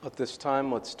At this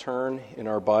time, let's turn in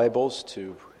our Bibles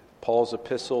to Paul's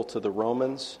epistle to the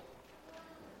Romans,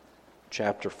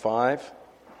 chapter 5.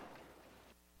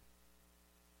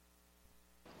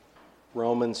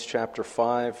 Romans chapter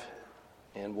 5,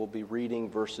 and we'll be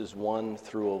reading verses 1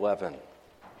 through 11.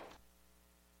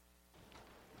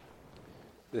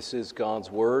 This is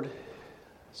God's Word,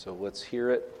 so let's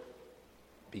hear it,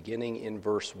 beginning in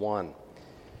verse 1.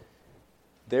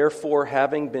 Therefore,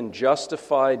 having been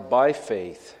justified by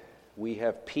faith, we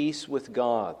have peace with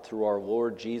God through our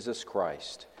Lord Jesus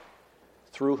Christ,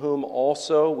 through whom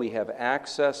also we have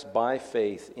access by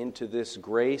faith into this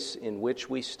grace in which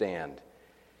we stand,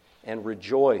 and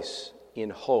rejoice in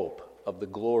hope of the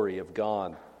glory of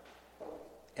God.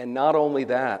 And not only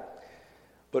that,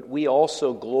 but we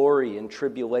also glory in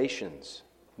tribulations,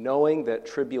 knowing that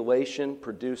tribulation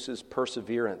produces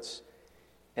perseverance,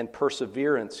 and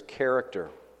perseverance character,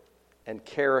 and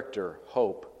character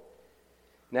hope.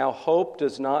 Now hope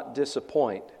does not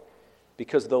disappoint,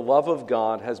 because the love of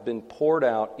God has been poured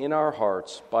out in our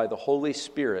hearts by the Holy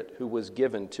Spirit who was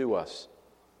given to us.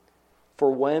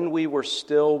 For when we were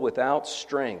still without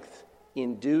strength,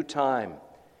 in due time,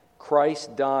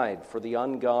 Christ died for the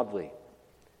ungodly.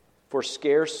 For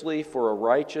scarcely for a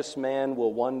righteous man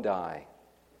will one die,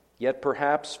 yet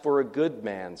perhaps for a good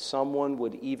man someone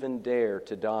would even dare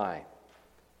to die.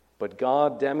 But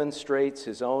God demonstrates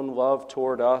His own love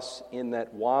toward us in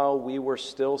that while we were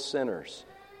still sinners,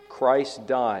 Christ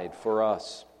died for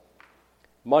us.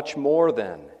 Much more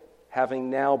then, having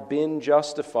now been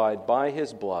justified by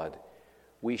His blood,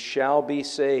 we shall be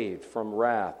saved from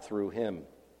wrath through Him.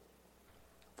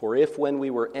 For if when we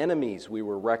were enemies we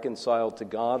were reconciled to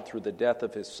God through the death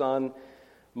of His Son,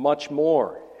 much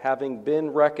more, having been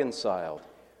reconciled,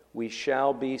 we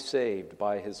shall be saved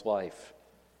by His life.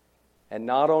 And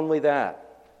not only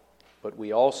that, but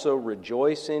we also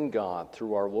rejoice in God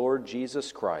through our Lord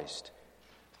Jesus Christ,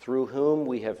 through whom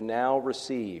we have now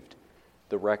received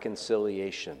the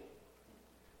reconciliation.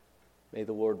 May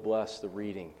the Lord bless the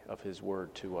reading of His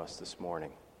word to us this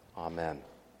morning. Amen.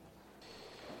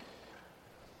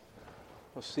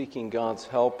 Well, seeking God's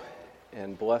help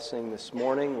and blessing this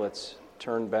morning, let's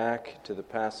turn back to the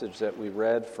passage that we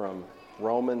read from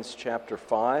Romans chapter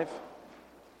 5.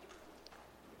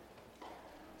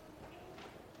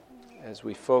 As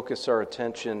we focus our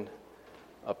attention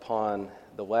upon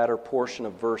the latter portion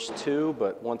of verse 2,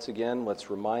 but once again,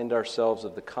 let's remind ourselves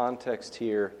of the context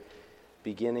here,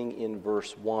 beginning in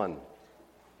verse 1.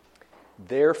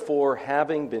 Therefore,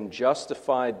 having been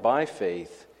justified by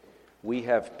faith, we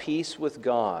have peace with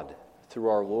God through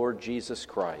our Lord Jesus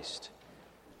Christ,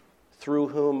 through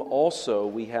whom also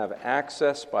we have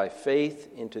access by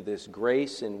faith into this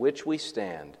grace in which we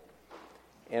stand,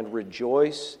 and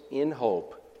rejoice in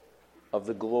hope of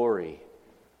the glory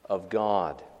of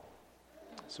God.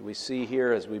 So we see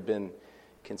here, as we've been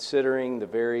considering the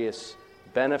various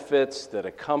benefits that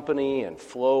accompany and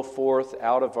flow forth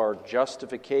out of our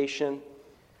justification,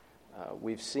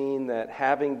 we've seen that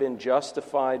having been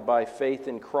justified by faith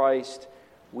in Christ,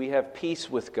 we have peace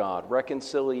with God,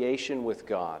 reconciliation with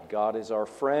God. God is our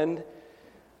friend.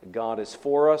 God is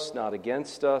for us, not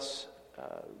against us.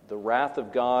 The wrath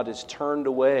of God is turned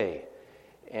away,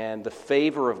 and the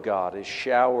favor of God is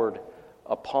showered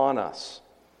upon us.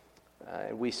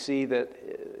 We see that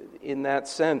in that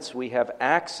sense we have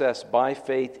access by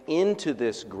faith into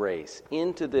this grace,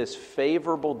 into this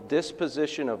favorable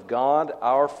disposition of God,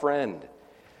 our friend.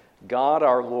 God,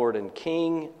 our Lord and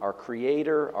King, our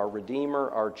Creator, our Redeemer,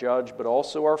 our Judge, but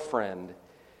also our friend.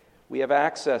 We have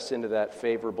access into that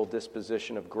favorable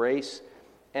disposition of grace,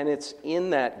 and it's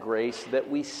in that grace that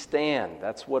we stand.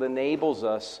 That's what enables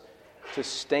us to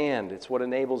stand. It's what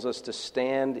enables us to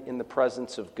stand in the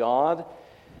presence of God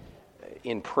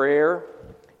in prayer.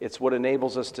 It's what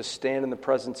enables us to stand in the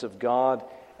presence of God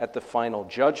at the final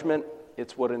judgment.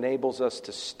 It's what enables us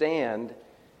to stand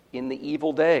in the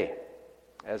evil day.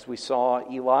 As we saw,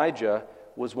 Elijah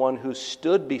was one who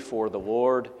stood before the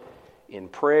Lord in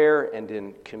prayer and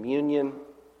in communion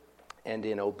and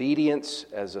in obedience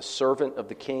as a servant of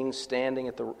the king, standing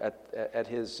at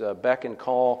his beck and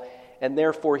call. And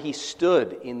therefore he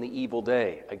stood in the evil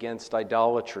day against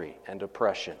idolatry and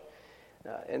oppression.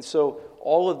 And so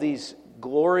all of these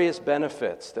glorious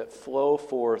benefits that flow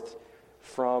forth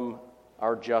from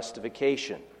our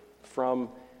justification, from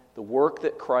the work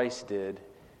that Christ did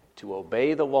to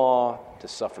obey the law, to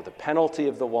suffer the penalty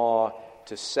of the law,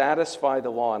 to satisfy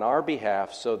the law on our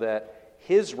behalf so that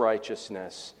His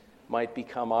righteousness might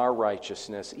become our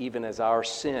righteousness, even as our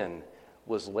sin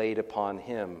was laid upon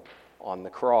Him on the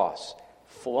cross.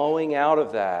 Flowing out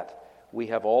of that, we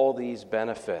have all these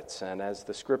benefits. And as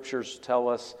the Scriptures tell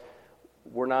us,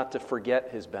 we're not to forget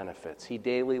his benefits. He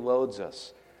daily loads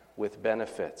us with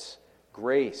benefits,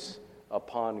 grace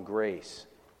upon grace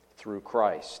through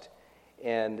Christ.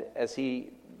 And as he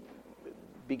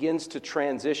begins to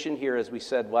transition here, as we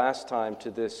said last time, to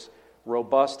this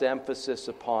robust emphasis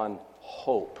upon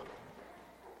hope.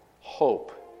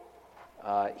 Hope.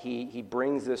 He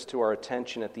brings this to our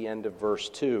attention at the end of verse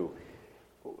 2.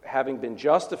 Having been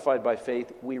justified by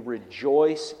faith, we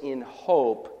rejoice in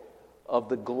hope of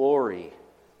the glory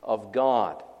of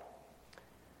God.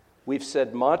 We've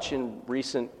said much in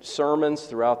recent sermons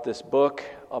throughout this book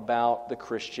about the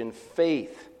Christian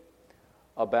faith,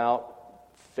 about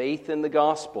faith in the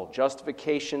gospel,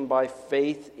 justification by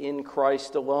faith in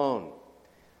Christ alone.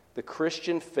 The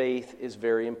Christian faith is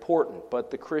very important,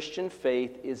 but the Christian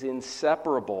faith is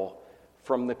inseparable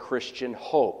from the Christian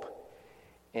hope.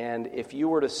 And if you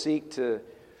were to seek to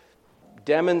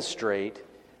demonstrate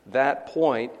that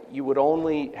point, you would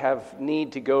only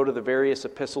need to go to the various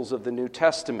epistles of the New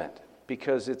Testament,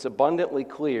 because it's abundantly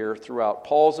clear throughout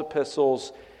Paul's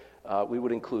epistles. We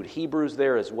would include Hebrews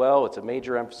there as well. It's a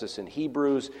major emphasis in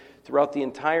Hebrews. Throughout the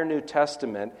entire New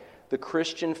Testament, the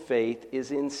Christian faith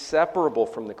is inseparable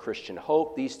from the Christian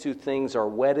hope. These two things are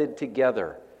wedded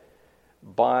together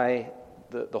by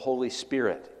the Holy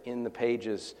Spirit in the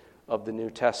pages of the New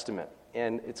Testament.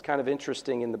 And it's kind of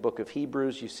interesting in the book of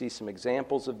Hebrews, you see some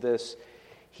examples of this.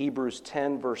 Hebrews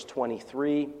 10, verse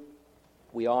 23,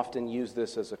 we often use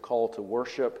this as a call to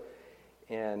worship,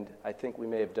 and I think we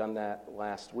may have done that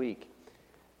last week.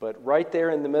 But right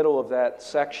there in the middle of that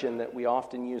section that we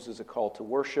often use as a call to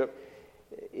worship,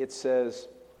 it says,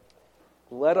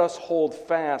 "Let us hold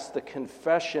fast the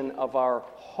confession of our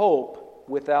hope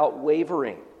without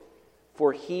wavering,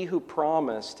 for he who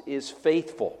promised is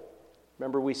faithful."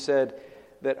 Remember, we said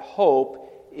that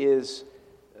hope is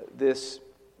this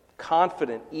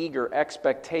confident, eager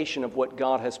expectation of what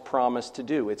God has promised to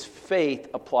do. It's faith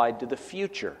applied to the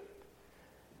future.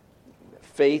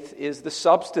 Faith is the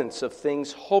substance of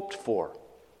things hoped for.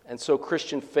 And so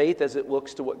Christian faith, as it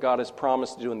looks to what God has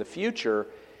promised to do in the future,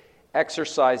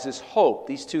 exercises hope.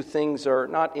 These two things are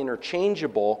not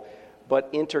interchangeable, but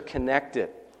interconnected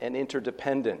and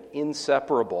interdependent,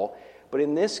 inseparable. But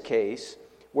in this case,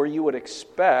 where you would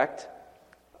expect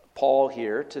Paul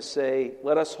here to say,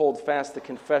 let us hold fast the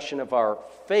confession of our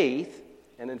faith,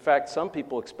 and in fact, some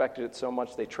people expected it so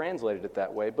much they translated it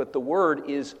that way, but the word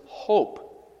is hope.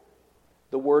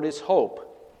 The word is hope.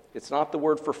 It's not the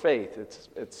word for faith.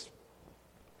 It's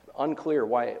unclear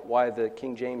why the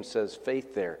King James says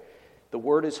faith there. The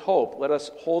word is hope. Let us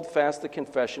hold fast the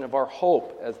confession of our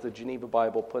hope, as the Geneva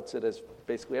Bible puts it, as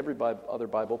basically every other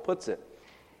Bible puts it.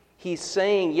 He's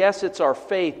saying, yes, it's our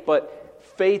faith, but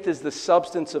faith is the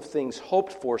substance of things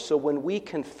hoped for. So when we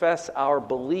confess our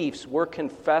beliefs, we're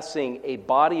confessing a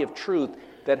body of truth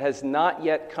that has not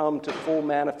yet come to full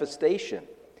manifestation.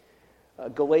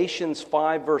 Galatians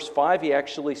 5, verse 5, he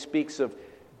actually speaks of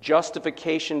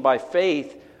justification by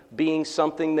faith being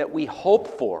something that we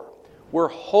hope for. We're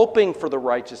hoping for the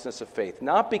righteousness of faith,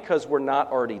 not because we're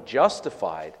not already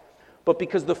justified, but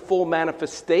because the full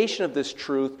manifestation of this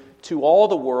truth to all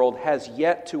the world has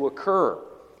yet to occur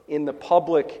in the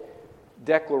public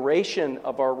declaration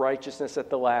of our righteousness at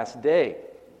the last day.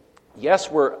 Yes,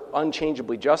 we're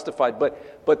unchangeably justified,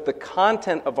 but the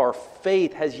content of our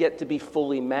faith has yet to be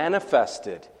fully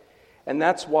manifested. And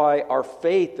that's why our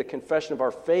faith, the confession of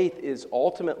our faith, is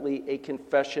ultimately a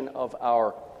confession of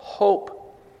our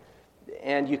hope.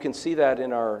 And you can see that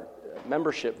in our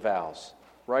membership vows.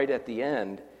 Right at the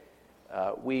end,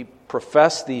 we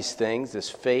profess these things, this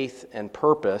faith and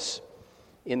purpose,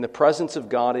 in the presence of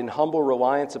God, in humble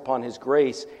reliance upon His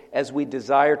grace, as we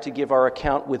desire to give our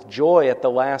account with joy at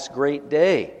the last great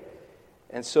day.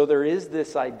 And so there is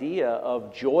this idea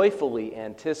of joyfully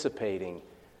anticipating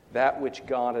that which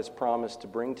God has promised to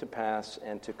bring to pass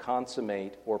and to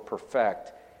consummate or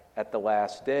perfect at the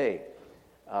last day.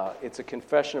 It's a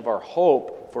confession of our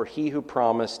hope, for He who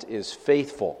promised is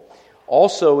faithful.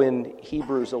 Also in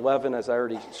Hebrews 11, as I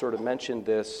already sort of mentioned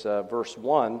this, verse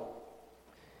 1,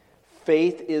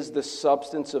 faith is the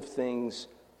substance of things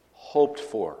hoped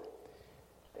for.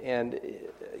 And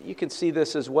you can see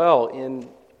this as well in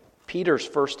Peter's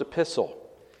first epistle.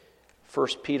 1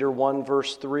 Peter 1,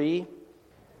 verse 3,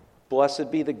 "Blessed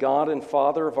be the God and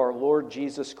Father of our Lord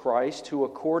Jesus Christ, who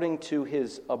according to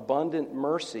His abundant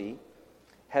mercy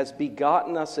has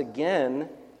begotten us again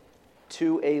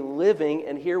to a living,"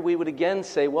 and here we would again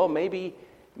say, well, maybe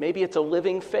it's a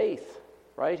living faith,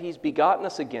 right? He's begotten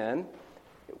us again.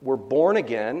 we're born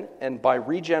again, and by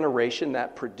regeneration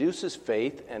that produces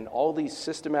faith, and all these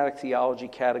systematic theology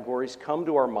categories come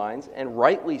to our minds, and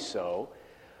rightly so.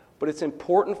 But it's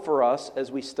important for us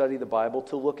as we study the Bible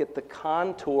to look at the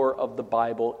contour of the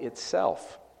Bible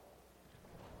itself.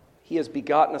 He has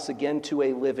begotten us again to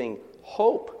a living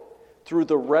hope through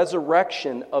the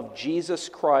resurrection of Jesus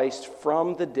Christ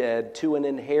from the dead to an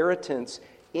inheritance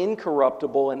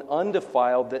incorruptible and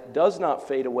undefiled that does not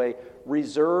fade away,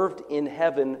 reserved in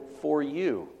heaven for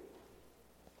you.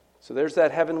 So there's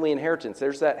that heavenly inheritance.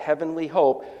 There's that heavenly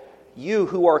hope. You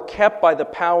who are kept by the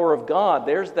power of God,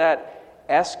 there's that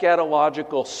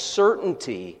eschatological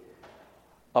certainty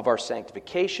of our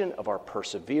sanctification, of our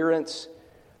perseverance.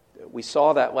 We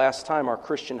saw that last time. Our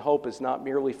Christian hope is not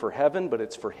merely for heaven, but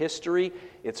it's for history.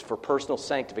 It's for personal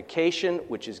sanctification,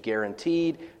 which is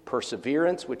guaranteed,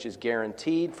 perseverance, which is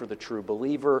guaranteed for the true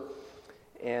believer,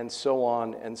 and so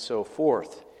on and so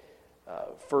forth.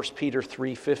 1 Peter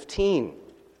 3:15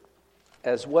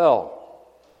 as well.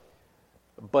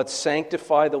 But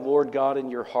sanctify the Lord God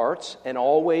in your hearts, and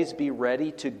always be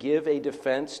ready to give a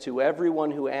defense to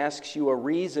everyone who asks you a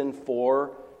reason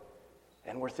for.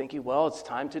 And we're thinking, well, it's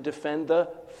time to defend the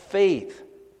faith.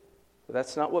 But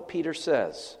that's not what Peter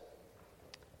says.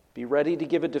 Be ready to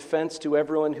give a defense to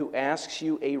everyone who asks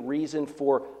you a reason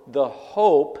for the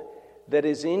hope that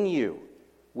is in you,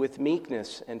 with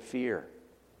meekness and fear.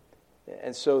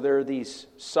 And so there are these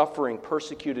suffering,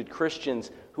 persecuted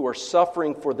Christians who are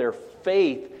suffering for their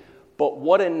faith, but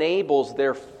what enables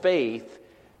their faith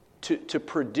to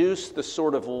produce the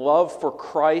sort of love for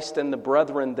Christ and the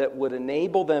brethren that would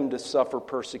enable them to suffer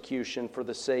persecution for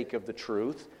the sake of the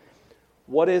truth?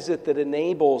 What is it that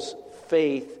enables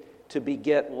faith to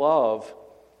beget love?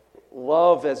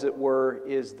 Love, as it were,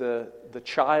 is the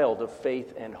child of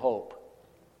faith and hope.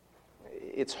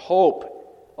 It's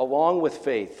hope, along with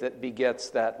faith, that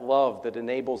begets that love that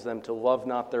enables them to love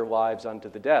not their lives unto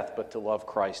the death, but to love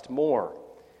Christ more.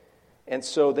 And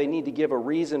so they need to give a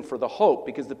reason for the hope,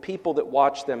 because the people that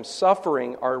watch them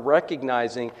suffering are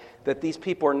recognizing that these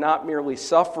people are not merely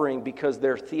suffering because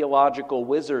they're theological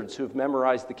wizards who've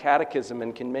memorized the catechism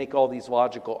and can make all these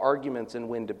logical arguments and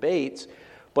win debates,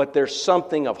 but there's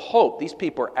something of hope. These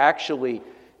people are actually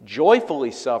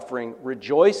joyfully suffering,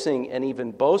 rejoicing, and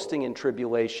even boasting in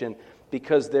tribulation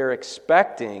because they're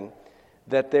expecting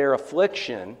that their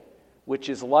affliction, which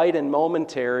is light and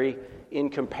momentary in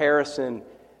comparison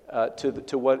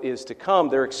to what is to come,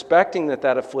 they're expecting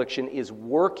that affliction is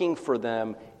working for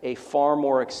them a far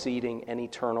more exceeding and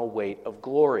eternal weight of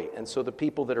glory. And so the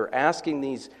people that are asking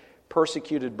these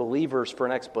persecuted believers for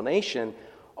an explanation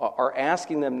are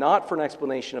asking them not for an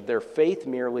explanation of their faith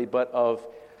merely, but of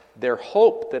their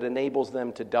hope that enables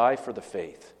them to die for the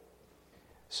faith.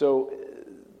 So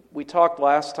we talked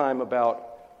last time about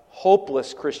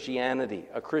hopeless Christianity,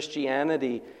 a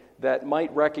Christianity that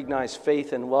might recognize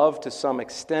faith and love to some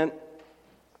extent,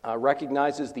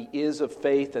 recognizes the is of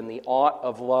faith and the ought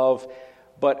of love,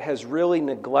 but has really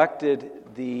neglected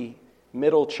the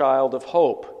middle child of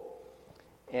hope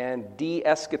and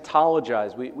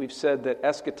de-eschatologized. We've said that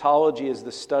eschatology is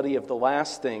the study of the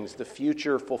last things, the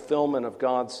future fulfillment of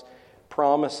God's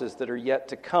promises that are yet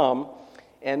to come,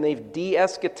 and they've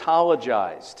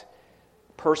de-eschatologized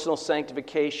personal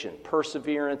sanctification,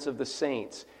 perseverance of the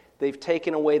saints. They've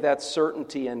taken away that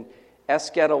certainty and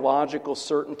eschatological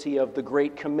certainty of the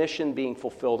Great Commission being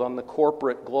fulfilled on the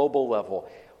corporate global level.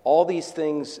 All these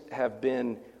things have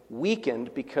been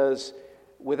weakened because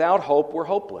without hope, we're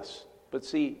hopeless. But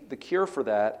see, the cure for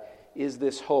that is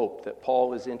this hope that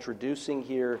Paul is introducing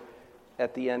here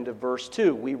at the end of verse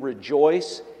 2. We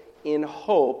rejoice in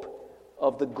hope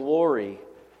of the glory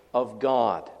of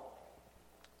God.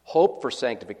 Hope for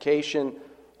sanctification,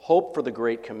 hope for the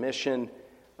Great Commission,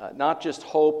 not just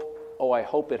hope, I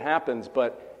hope it happens,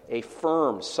 but a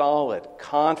firm, solid,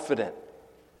 confident,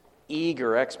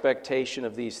 eager expectation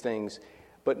of these things.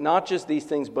 But not just these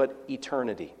things, but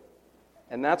eternity.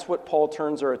 And that's what Paul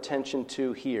turns our attention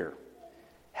to here.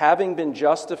 Having been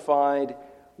justified,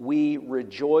 we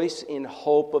rejoice in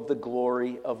hope of the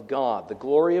glory of God. The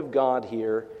glory of God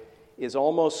here is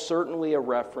almost certainly a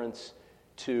reference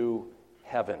to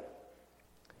heaven.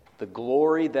 The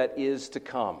glory that is to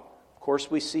come. Of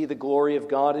course, we see the glory of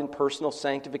God in personal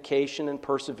sanctification and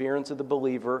perseverance of the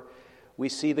believer. We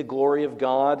see the glory of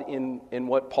God in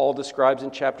what Paul describes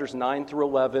in chapters 9 through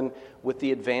 11 with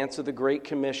the advance of the Great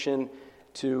Commission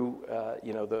to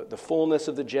the fullness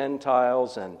of the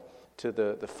Gentiles and to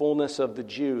the fullness of the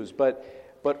Jews. But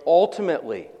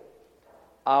ultimately,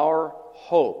 our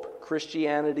hope,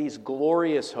 Christianity's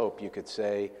glorious hope, you could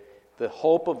say, the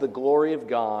hope of the glory of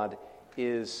God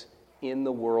is in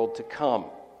the world to come.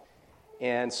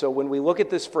 And so when we look at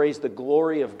this phrase, the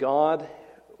glory of God,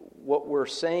 what we're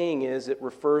saying is it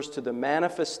refers to the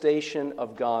manifestation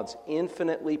of God's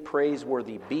infinitely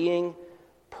praiseworthy being,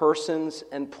 persons,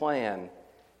 and plan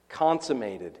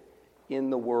consummated in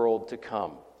the world to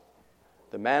come.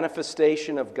 The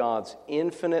manifestation of God's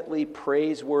infinitely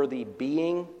praiseworthy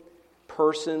being,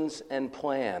 persons, and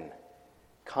plan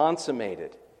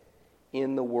consummated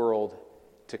in the world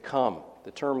to come.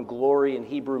 The term glory in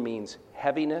Hebrew means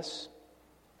heaviness,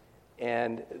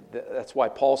 and that's why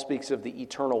Paul speaks of the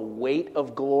eternal weight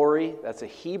of glory. That's a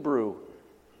Hebrew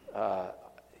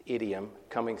idiom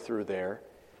coming through there.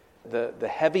 The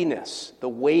heaviness, the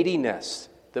weightiness,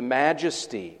 the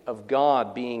majesty of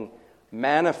God being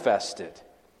manifested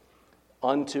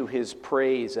unto His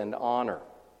praise and honor.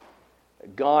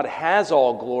 God has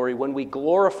all glory. When we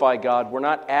glorify God, we're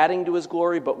not adding to His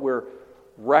glory, but we're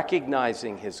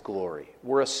recognizing His glory.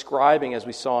 We're ascribing, as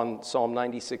we saw in Psalm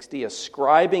 96d,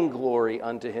 ascribing glory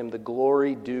unto Him, the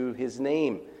glory due His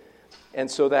name. And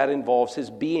so that involves His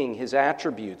being, His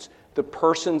attributes, the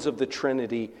persons of the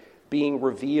Trinity being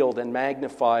revealed and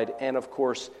magnified, and of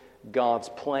course, God's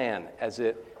plan as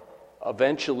it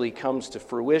eventually comes to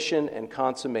fruition and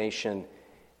consummation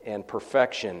and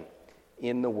perfection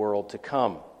in the world to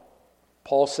come.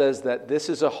 Paul says that this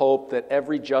is a hope that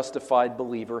every justified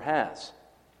believer has.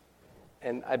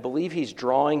 And I believe he's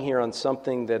drawing here on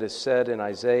something that is said in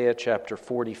Isaiah chapter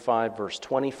 45, verse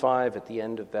 25, at the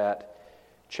end of that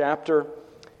chapter.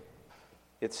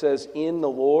 It says, "In the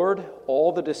Lord,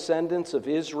 all the descendants of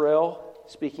Israel,"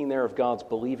 speaking there of God's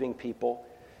believing people,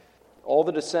 "all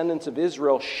the descendants of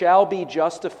Israel shall be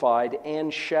justified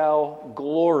and shall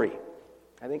glory."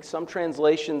 I think some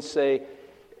translations say,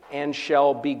 "and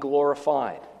shall be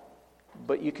glorified."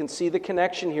 But you can see the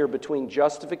connection here between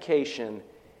justification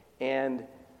and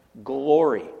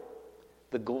glory.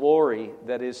 The glory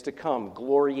that is to come,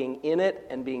 glorying in it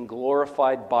and being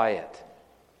glorified by it.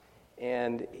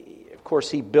 And of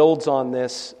course, he builds on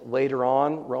this later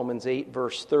on, Romans 8,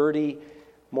 verse 30.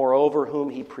 "Moreover, whom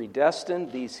He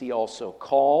predestined, these He also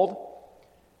called.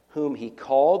 Whom He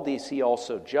called, these He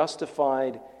also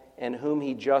justified. And whom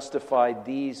He justified,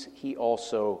 these He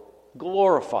also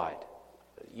glorified."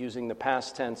 Using the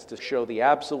past tense to show the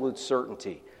absolute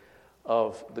certainty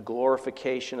of the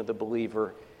glorification of the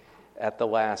believer at the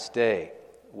last day,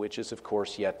 which is, of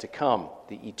course, yet to come.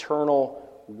 The eternal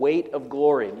weight of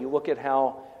glory. And you look at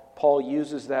how Paul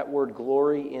uses that word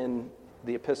glory in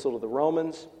the Epistle to the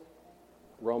Romans,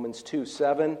 Romans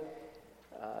 2:7,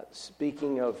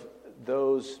 speaking of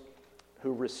those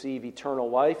who receive eternal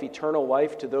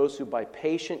life to those who by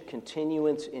patient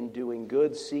continuance in doing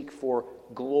good seek for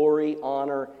glory,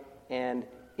 honor, and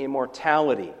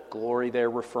immortality. Glory there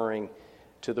referring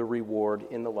to the reward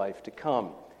in the life to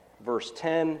come. Verse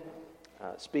 10,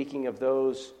 speaking of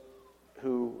those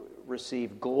who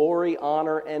receive glory,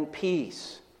 honor, and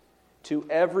peace to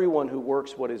everyone who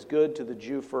works what is good, to the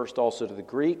Jew first, also to the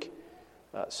Greek.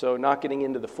 So not getting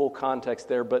into the full context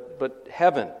there, but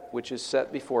heaven, which is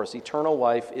set before us, eternal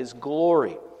life, is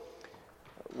glory.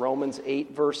 Romans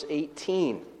 8, verse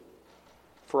 18.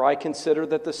 "For I consider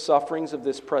that the sufferings of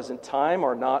this present time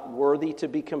are not worthy to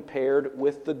be compared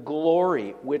with the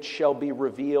glory which shall be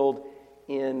revealed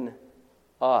in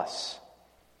us."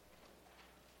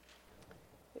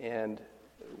 And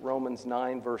Romans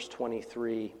 9, verse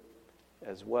 23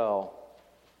 as well.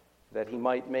 "That He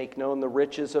might make known the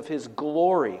riches of His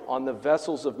glory on the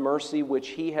vessels of mercy which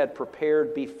He had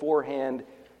prepared beforehand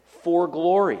for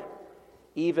glory,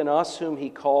 even us whom He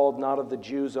called, not of the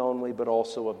Jews only, but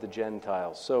also of the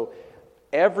Gentiles." So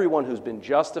everyone who's been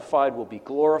justified will be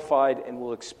glorified and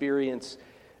will experience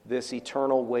this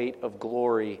eternal weight of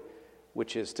glory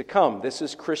which is to come. This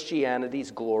is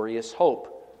Christianity's glorious hope.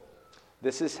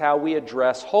 This is how we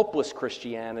address hopeless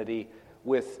Christianity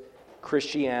with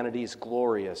Christianity's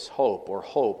glorious hope, or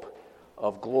hope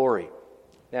of glory.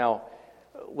 Now,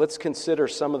 let's consider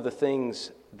some of the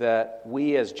things that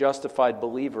we as justified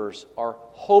believers are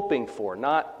hoping for,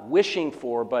 not wishing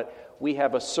for, but we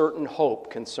have a certain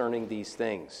hope concerning these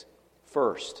things.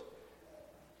 First,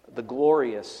 the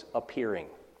glorious appearing.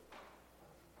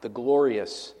 The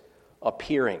glorious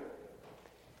appearing.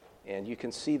 And you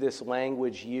can see this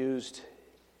language used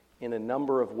in a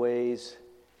number of ways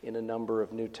in a number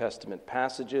of New Testament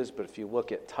passages, but if you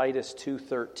look at Titus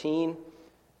 2:13,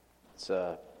 it's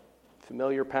a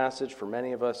familiar passage for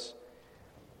many of us.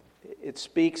 It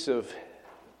speaks of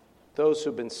those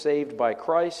who've been saved by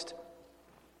Christ,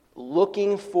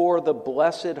 looking for the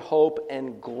blessed hope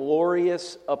and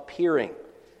glorious appearing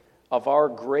of our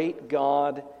great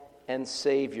God and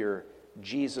Savior,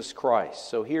 Jesus Christ.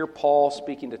 So here Paul,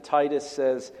 speaking to Titus,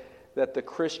 says that the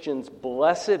Christian's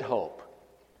blessed hope,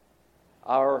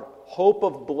 our hope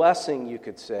of blessing, you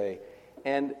could say,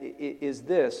 and is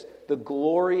this, the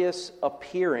glorious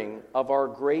appearing of our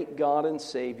great God and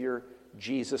Savior,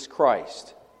 Jesus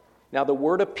Christ. Now, the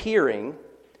word appearing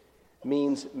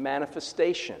means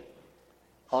manifestation,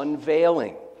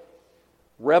 unveiling,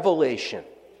 revelation.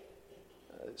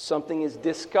 Something is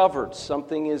discovered,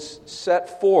 something is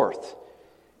set forth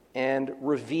and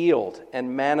revealed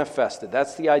and manifested.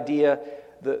 That's the idea,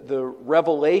 the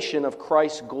revelation of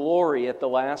Christ's glory at the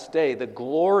last day, the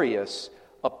glorious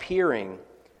appearing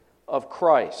of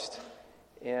Christ.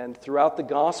 And throughout the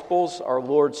Gospels, our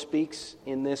Lord speaks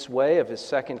in this way of His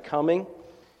second coming.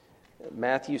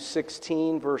 Matthew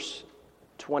 16, verse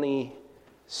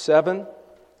 27.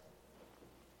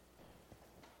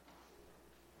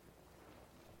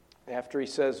 After He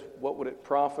says, what would it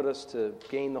profit us to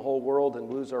gain the whole world and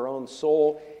lose our own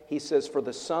soul? He says, for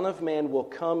the Son of Man will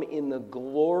come in the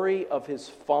glory of His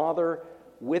Father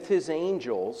with His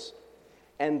angels,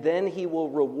 and then He will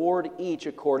reward each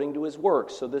according to his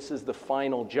works. So this is the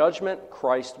final judgment.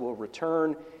 Christ will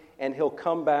return, and He'll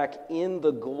come back in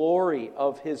the glory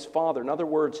of His Father. In other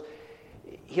words,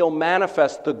 He'll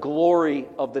manifest the glory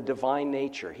of the divine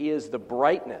nature. He is the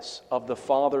brightness of the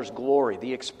Father's glory,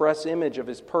 the express image of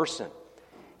His person.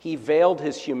 He veiled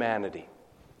His humanity.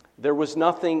 There was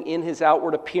nothing in His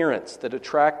outward appearance that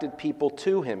attracted people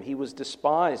to Him. He was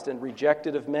despised and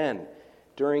rejected of men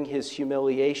during His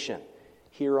humiliation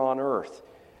here on earth.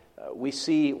 We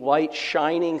see light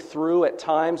shining through at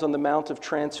times on the Mount of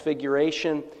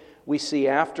Transfiguration. We see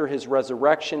after His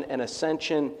resurrection and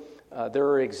ascension, there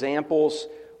are examples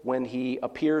when He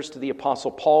appears to the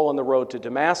Apostle Paul on the road to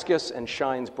Damascus and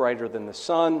shines brighter than the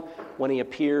sun, when He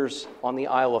appears on the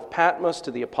Isle of Patmos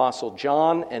to the Apostle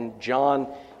John, and John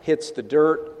hits the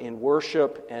dirt in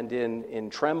worship and in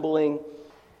trembling.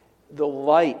 The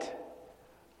light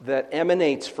that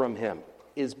emanates from Him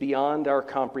is beyond our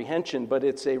comprehension, but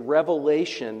it's a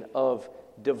revelation of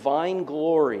divine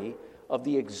glory of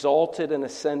the exalted and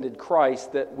ascended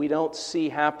Christ that we don't see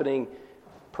happening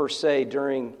per se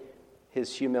during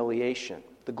His humiliation.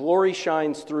 The glory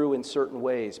shines through in certain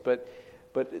ways, but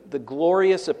the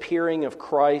glorious appearing of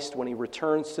Christ when He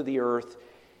returns to the earth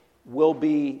will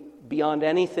be beyond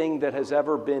anything that has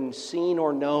ever been seen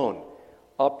or known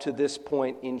up to this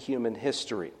point in human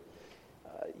history.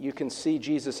 You can see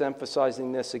Jesus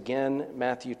emphasizing this again,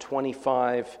 Matthew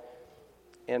 25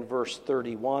 and verse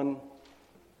 31.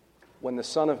 When the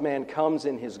Son of Man comes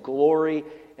in His glory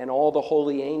and all the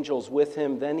holy angels with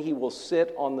Him, then He will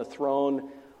sit on the throne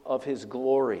of His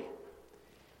glory.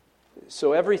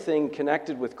 So everything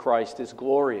connected with Christ is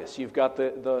glorious. You've got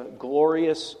the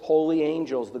glorious holy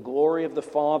angels, the glory of the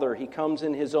Father. He comes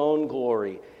in His own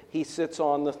glory. He sits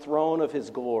on the throne of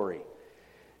His glory.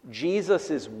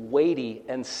 Jesus is weighty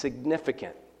and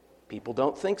significant. People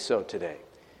don't think so today.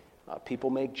 People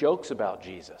make jokes about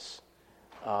Jesus.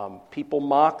 People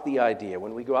mock the idea.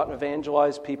 When we go out and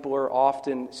evangelize, people are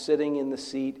often sitting in the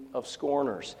seat of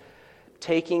scorners,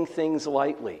 taking things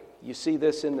lightly. You see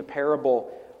this in the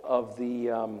parable of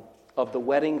the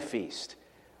wedding feast.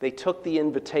 They took the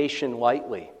invitation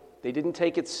lightly. They didn't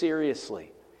take it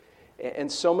seriously.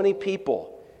 And so many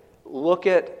people look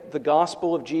at the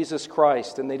gospel of Jesus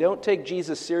Christ and they don't take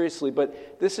Jesus seriously,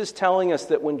 but this is telling us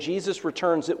that when Jesus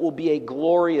returns, it will be a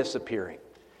glorious appearing.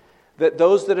 That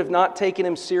those that have not taken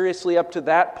Him seriously up to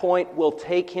that point will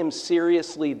take Him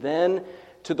seriously then,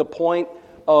 to the point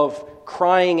of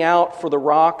crying out for the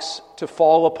rocks to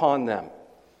fall upon them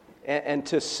and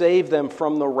to save them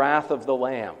from the wrath of the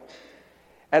Lamb.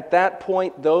 At that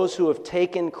point, those who have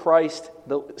taken Christ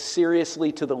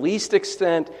seriously to the least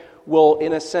extent will,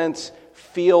 in a sense,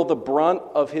 feel the brunt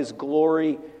of His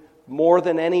glory more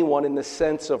than anyone, in the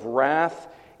sense of wrath,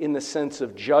 in the sense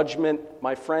of judgment.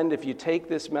 My friend, if you take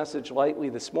this message lightly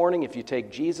this morning, if you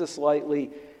take Jesus lightly,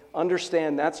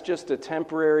 understand that's just a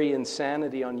temporary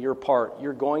insanity on your part.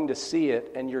 You're going to see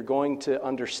it and you're going to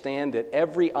understand it.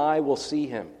 Every eye will see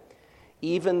Him,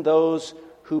 even those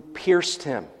who pierced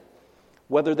Him.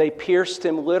 Whether they pierced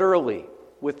Him literally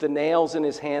with the nails in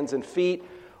His hands and feet,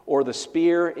 or the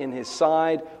spear in His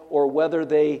side, or whether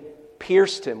they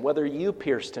pierced Him, whether you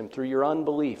pierced Him through your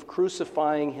unbelief,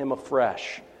 crucifying Him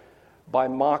afresh by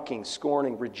mocking,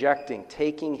 scorning, rejecting,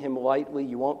 taking Him lightly.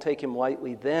 You won't take Him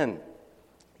lightly then.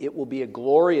 It will be a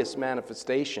glorious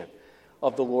manifestation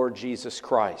of the Lord Jesus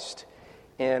Christ.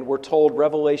 And we're told,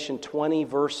 Revelation 20,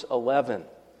 verse 11,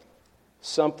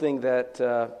 something that,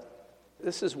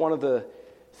 this is one of the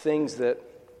things that,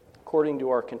 according to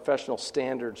our confessional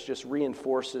standards, just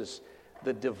reinforces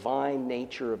the divine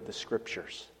nature of the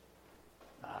Scriptures.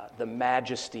 the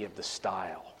majesty of the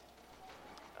style.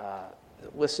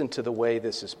 Listen to the way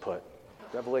this is put.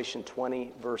 Revelation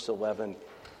 20, verse 11.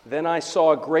 Then I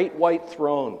saw a great white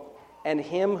throne, and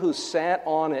him who sat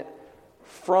on it,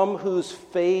 from whose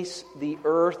face the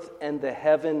earth and the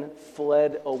heaven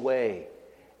fled away,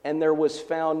 and there was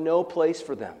found no place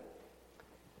for them.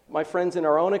 My friends, in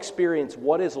our own experience,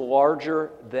 what is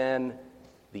larger than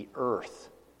the earth,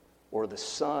 or the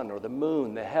sun, or the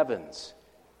moon, the heavens?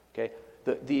 Okay,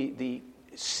 the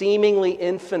seemingly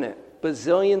infinite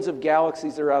bazillions of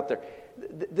galaxies that are out there.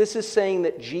 This is saying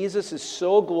that Jesus is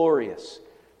so glorious,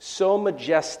 so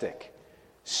majestic,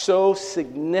 so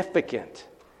significant,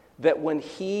 that when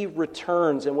he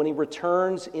returns, and when he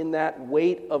returns in that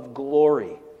weight of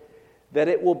glory, that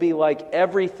it will be like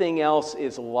everything else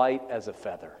is light as a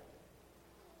feather.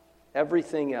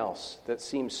 Everything else that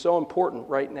seems so important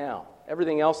right now,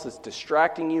 everything else that's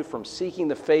distracting you from seeking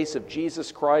the face of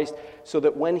Jesus Christ, so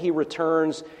that when he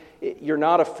returns, you're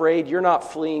not afraid, you're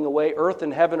not fleeing away. Earth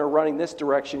and heaven are running this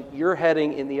direction. You're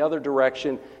heading in the other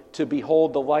direction to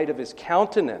behold the light of his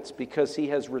countenance, because he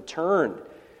has returned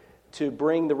to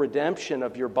bring the redemption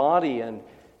of your body and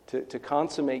to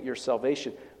consummate your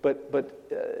salvation.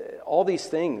 But all these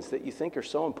things that you think are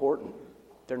so important,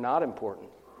 they're not important.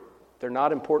 They're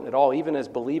not important at all. Even as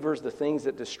believers, the things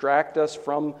that distract us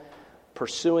from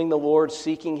pursuing the Lord,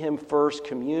 seeking him first,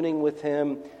 communing with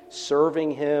him,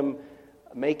 serving him,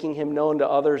 making him known to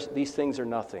others, these things are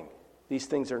nothing. These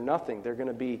things are nothing. They're going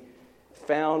to be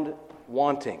found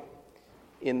wanting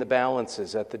in the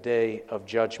balances at the day of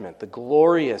judgment. The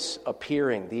glorious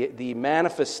appearing, the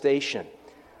manifestation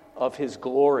of his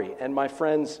glory. And my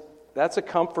friends, that's a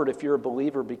comfort if you're a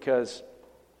believer, because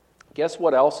guess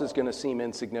what else is going to seem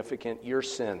insignificant? Your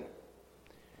sin.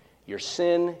 Your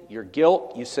sin, your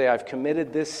guilt. You say, I've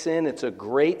committed this sin. It's a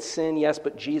great sin, yes,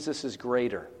 but Jesus is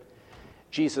greater.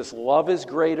 Jesus' love is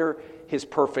greater. His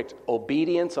perfect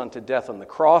obedience unto death on the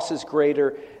cross is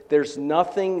greater. There's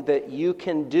nothing that you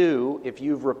can do, if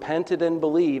you've repented and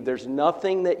believed, there's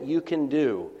nothing that you can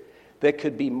do that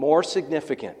could be more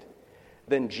significant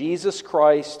than Jesus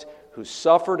Christ, who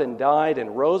suffered and died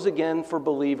and rose again for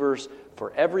believers,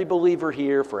 for every believer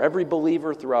here, for every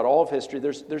believer throughout all of history.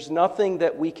 There's nothing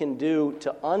that we can do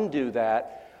to undo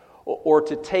that, or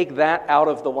to take that out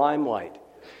of the limelight,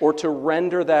 or to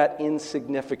render that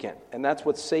insignificant. And that's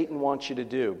what Satan wants you to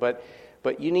do.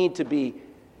 But you need to be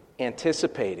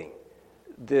anticipating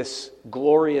this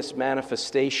glorious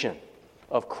manifestation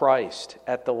of Christ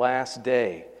at the last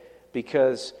day,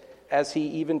 because as he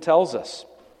even tells us,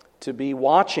 to be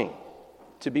watching,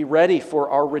 to be ready for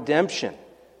our redemption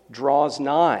draws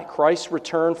nigh. Christ's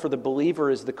return for the believer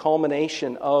is the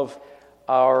culmination of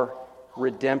our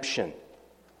redemption.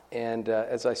 And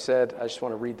as I said, I just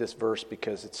want to read this verse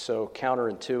because it's so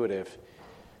counterintuitive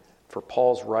for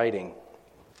Paul's writing.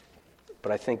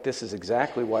 But I think this is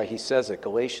exactly why he says it.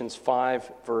 Galatians 5,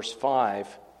 verse 5.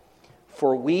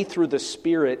 For we through the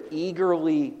Spirit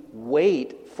eagerly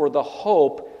wait for the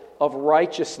hope of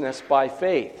righteousness by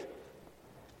faith.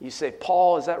 You say,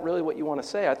 Paul, is that really what you want to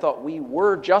say? I thought we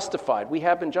were justified. We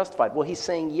have been justified. Well, he's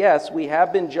saying, yes, we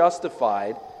have been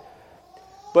justified.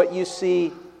 But you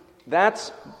see,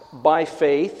 that's by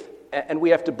faith, and we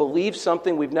have to believe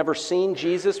something. We've never seen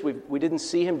Jesus. We didn't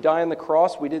see him die on the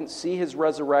cross. We didn't see his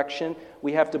resurrection.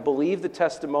 We have to believe the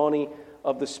testimony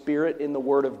of the Spirit in the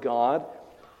Word of God.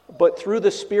 But through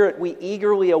the Spirit, we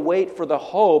eagerly await for the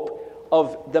hope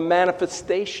of the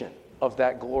manifestation of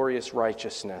that glorious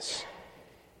righteousness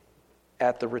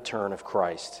at the return of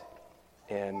Christ.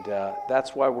 And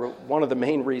that's why one of the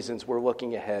main reasons we're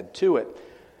looking ahead to it.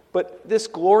 But this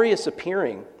glorious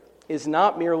appearing is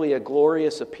not merely a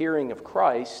glorious appearing of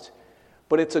Christ,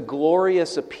 but it's a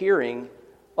glorious appearing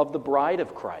of the bride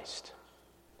of Christ.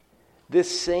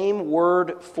 This same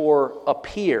word for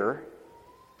appear,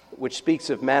 which speaks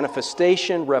of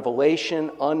manifestation,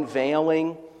 revelation,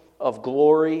 unveiling of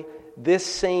glory, this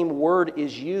same word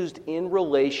is used in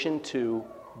relation to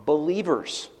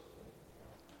believers.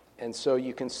 And so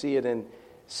you can see it in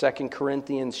 2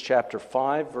 Corinthians chapter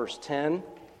 5, verse 10.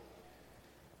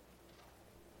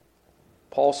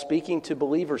 Paul speaking to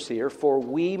believers here, for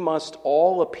we must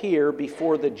all appear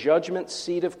before the judgment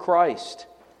seat of Christ,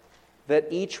 that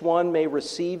each one may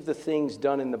receive the things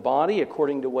done in the body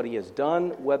according to what he has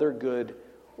done, whether good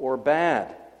or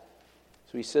bad.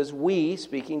 So he says, we,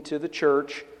 speaking to the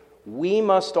church, we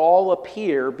must all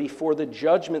appear before the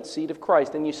judgment seat of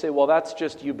Christ. And you say, well, that's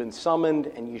just you've been summoned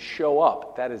and you show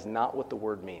up. That is not what the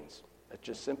word means. That's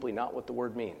just simply not what the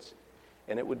word means.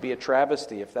 And it would be a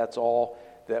travesty if that's all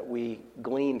that we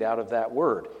gleaned out of that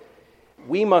word.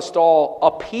 We must all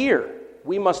appear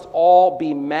We must all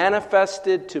be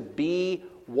manifested to be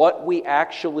what we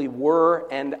actually were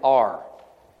and are.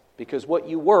 Because what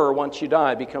you were once you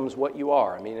die becomes what you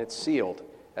are. I mean, it's sealed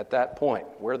at that point.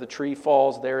 Where the tree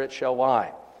falls, there it shall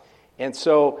lie. And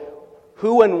so,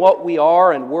 who and what we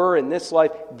are and were in this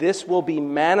life, this will be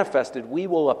manifested. We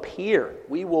will appear.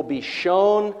 We will be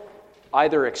shown,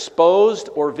 either exposed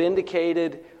or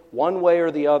vindicated. One way or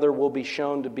the other will be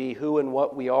shown to be who and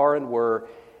what we are and were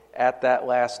at that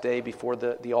last day before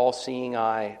the all-seeing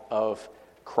eye of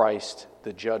Christ,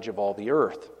 the judge of all the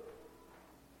earth.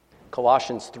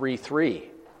 Colossians 3:3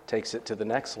 takes it to the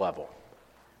next level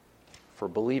for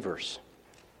believers.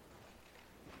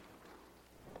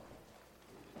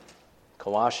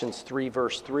 Colossians 3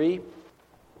 verse 3.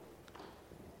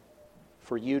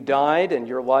 For you died, and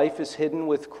your life is hidden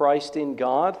with Christ in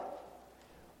God.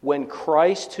 When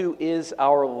Christ, who is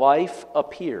our life,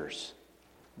 appears,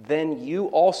 then you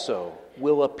also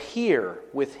will appear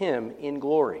with him in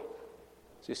glory.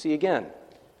 So you see again,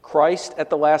 Christ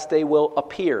at the last day will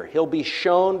appear. He'll be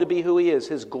shown to be who he is.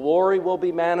 His glory will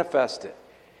be manifested.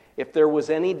 If there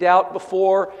was any doubt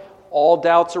before, all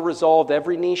doubts are resolved.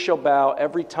 Every knee shall bow,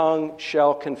 every tongue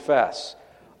shall confess,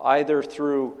 either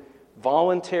through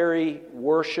voluntary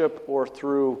worship or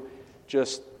through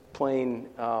just plain,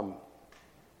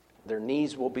 their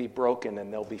knees will be broken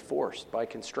and they'll be forced by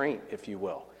constraint, if you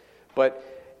will. But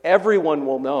everyone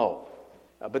will know.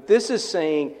 But this is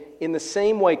saying, in the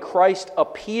same way Christ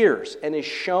appears and is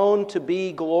shown to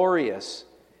be glorious,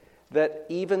 that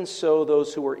even so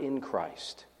those who are in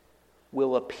Christ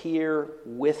will appear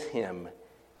with him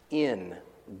in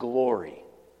glory.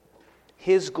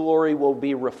 His glory will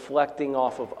be reflecting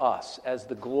off of us, as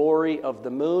the glory of the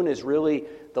moon is really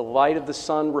the light of the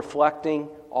sun reflecting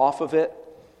off of it.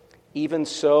 Even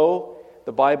so,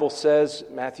 the Bible says,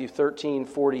 Matthew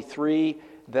 13:43,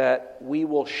 that we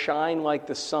will shine like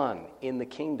the sun in the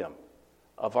kingdom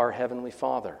of our Heavenly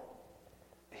Father.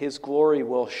 His glory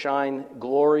will shine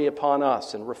glory upon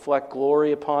us and reflect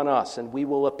glory upon us, and we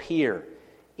will appear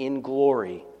in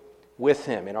glory with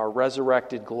him in our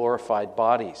resurrected, glorified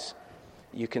bodies.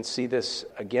 You can see this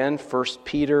again, 1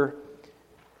 Peter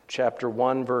chapter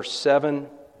 1, verse 7,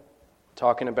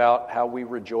 talking about how we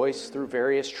rejoice through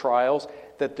various trials,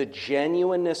 that the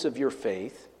genuineness of your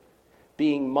faith,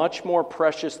 being much more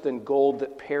precious than gold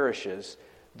that perishes,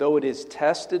 though it is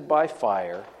tested by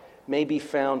fire, may be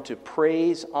found to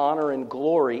praise, honor, and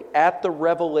glory at the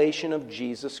revelation of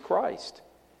Jesus Christ.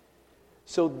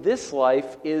 So this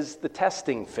life is the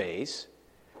testing phase,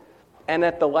 and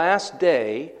at the last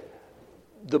day,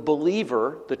 the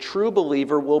believer, the true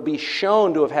believer, will be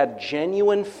shown to have had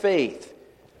genuine faith,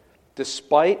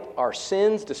 despite our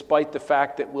sins, despite the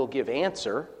fact that we'll give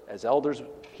answer. As elders,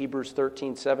 Hebrews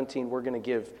 13:17, we're going to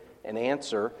give an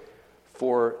answer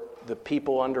for the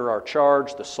people under our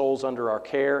charge, the souls under our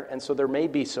care, and so there may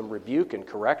be some rebuke and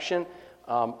correction.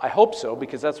 I hope so,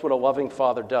 because that's what a loving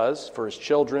father does for his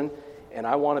children, and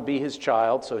I want to be his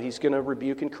child, so he's going to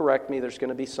rebuke and correct me. There's going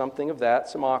to be something of that,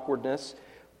 some awkwardness.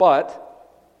 But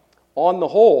on the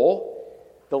whole,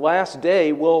 the last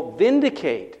day will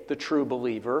vindicate the true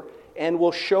believer and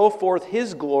will show forth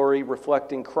his glory,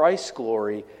 reflecting Christ's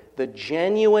glory, the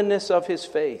genuineness of his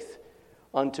faith,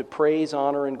 unto praise,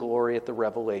 honor, and glory at the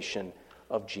revelation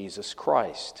of Jesus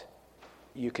Christ.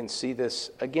 You can see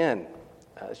this again.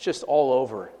 It's just all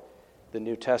over the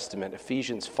New Testament.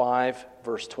 Ephesians 5,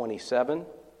 verse 27,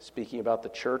 speaking about the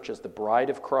church as the bride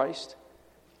of Christ.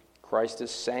 Christ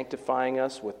is sanctifying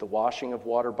us with the washing of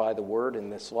water by the word in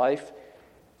this life.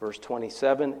 Verse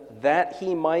 27, that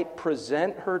he might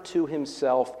present her to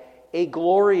himself a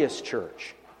glorious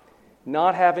church,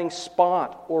 not having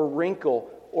spot or wrinkle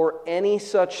or any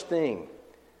such thing,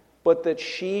 but that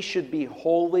she should be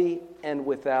holy and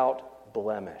without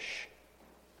blemish.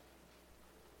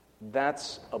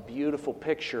 That's a beautiful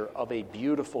picture of a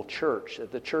beautiful church.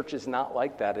 The church is not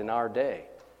like that in our day,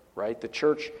 right? The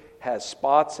church has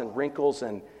spots and wrinkles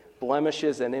and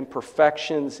blemishes and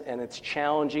imperfections, and it's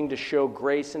challenging to show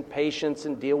grace and patience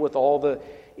and deal with all the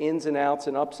ins and outs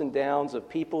and ups and downs of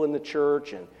people in the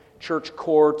church and church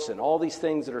courts and all these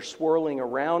things that are swirling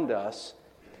around us.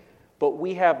 But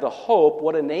we have the hope.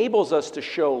 What enables us to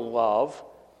show love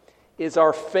is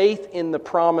our faith in the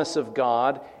promise of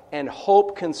God and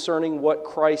hope concerning what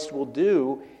Christ will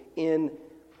do in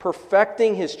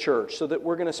perfecting his church, so that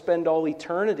we're going to spend all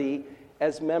eternity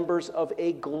as members of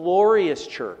a glorious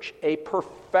church, a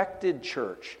perfected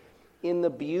church in the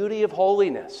beauty of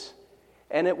holiness.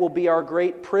 And it will be our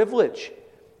great privilege.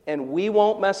 And we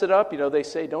won't mess it up. You know, they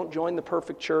say, don't join the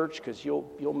perfect church because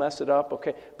you'll mess it up.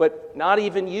 Okay, but not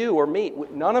even you or me.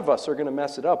 None of us are going to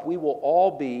mess it up. We will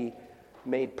all be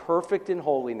made perfect in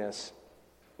holiness,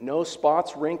 no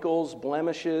spots, wrinkles,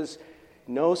 blemishes,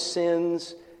 no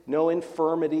sins, no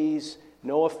infirmities,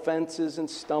 no offenses and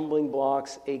stumbling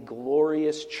blocks, a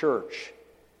glorious church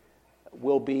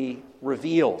will be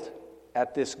revealed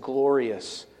at this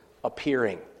glorious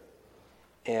appearing.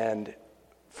 And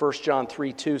 1 John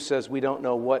 3:2 says we don't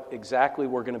know what exactly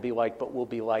we're going to be like, but we'll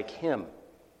be like him.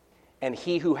 And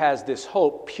he who has this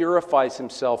hope purifies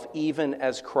himself even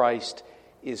as Christ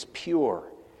is pure.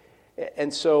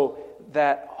 And so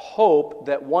that hope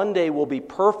that one day we'll be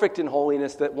perfect in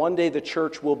holiness, that one day the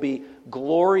church will be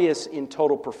glorious in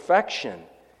total perfection,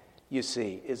 you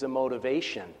see, is a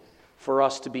motivation for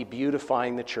us to be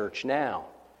beautifying the church now,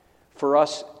 for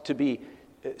us to be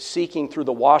seeking through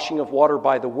the washing of water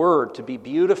by the word, to be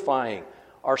beautifying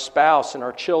our spouse and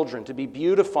our children, to be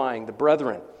beautifying the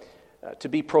brethren, to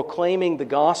be proclaiming the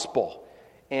gospel,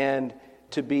 and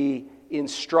to be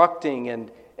instructing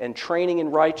and training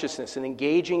in righteousness and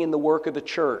engaging in the work of the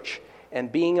church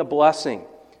and being a blessing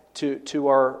to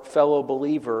our fellow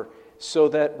believer, so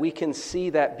that we can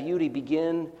see that beauty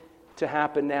begin to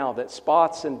happen now, that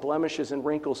spots and blemishes and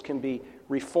wrinkles can be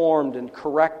reformed and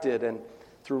corrected, and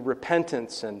through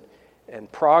repentance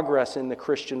and progress in the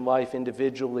Christian life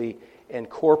individually and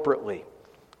corporately.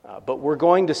 But we're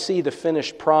going to see the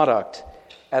finished product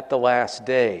at the last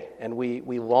day, and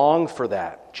we long for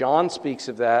that. John speaks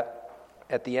of that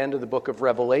at the end of the book of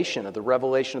Revelation, of the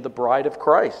revelation of the bride of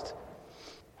Christ.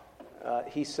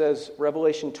 He says,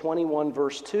 Revelation 21,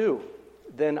 verse 2,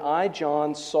 "Then I,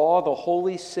 John, saw the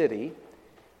holy city,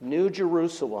 New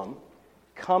Jerusalem,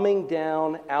 coming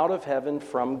down out of heaven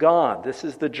from God." This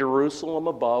is the Jerusalem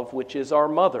above, which is our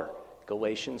mother.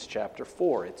 Galatians chapter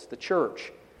 4, it's the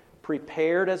church.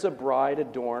 "Prepared as a bride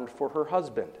adorned for her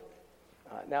husband."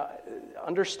 Now,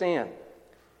 understand,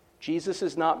 Jesus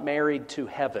is not married to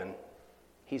heaven.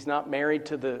 He's not married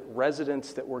to the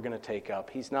residence that we're going to take up.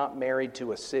 He's not married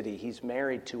to a city. He's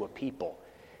married to a people.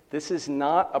 This is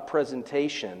not a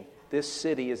presentation. This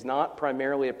city is not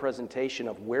primarily a presentation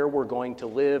of where we're going to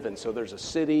live, and so there's a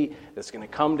city that's going to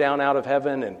come down out of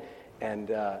heaven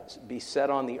and be set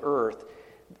on the earth.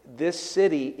 This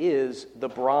city is the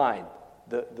bride,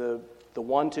 the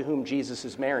one to whom Jesus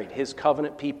is married, his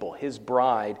covenant people, his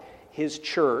bride, his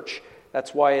church.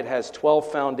 That's why it has 12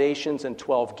 foundations and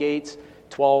 12 gates,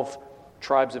 12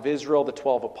 tribes of Israel, the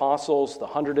 12 apostles, the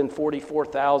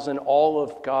 144,000, all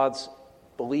of God's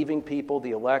believing people,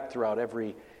 the elect throughout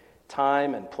every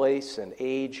time and place and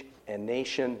age and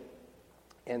nation.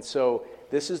 And so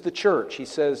this is the church. He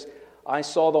says, "I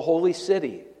saw the holy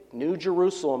city, New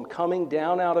Jerusalem, coming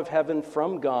down out of heaven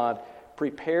from God,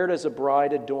 prepared as a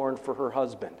bride adorned for her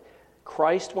husband."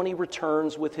 Christ, when he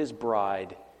returns with his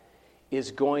bride,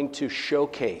 is going to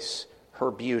showcase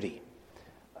her beauty.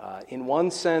 In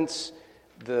one sense,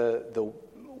 the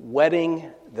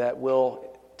wedding that will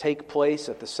take place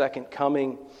at the second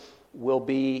coming will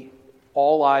be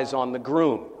all eyes on the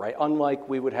groom, right? Unlike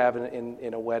we would have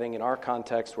in a wedding in our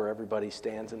context where everybody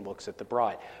stands and looks at the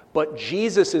bride. But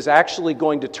Jesus is actually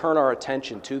going to turn our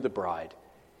attention to the bride.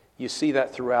 You see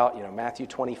that throughout, Matthew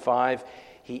 25.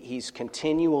 He's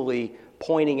continually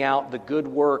pointing out the good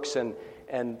works and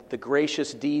the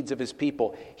gracious deeds of his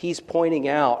people. He's pointing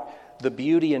out the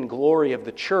beauty and glory of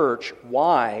the church.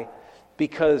 Why?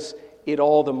 Because it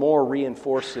all the more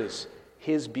reinforces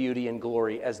his beauty and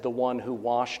glory as the one who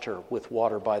washed her with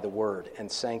water by the word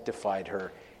and sanctified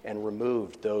her and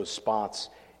removed those spots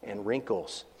and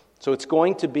wrinkles. So it's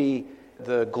going to be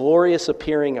the glorious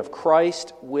appearing of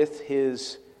Christ with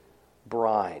his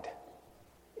bride.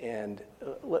 And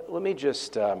let me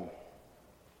just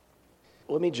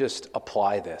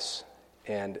apply this.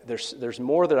 And there's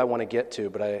more that I want to get to,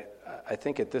 but I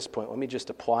think at this point, let me just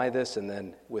apply this, and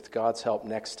then with God's help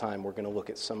next time, we're going to look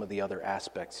at some of the other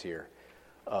aspects here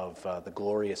of the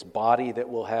glorious body that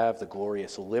we'll have, the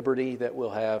glorious liberty that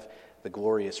we'll have, the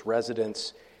glorious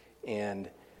residence, and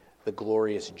the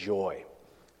glorious joy.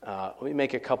 Let me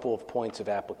make a couple of points of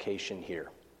application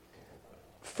here.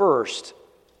 First,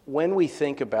 when we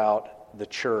think about the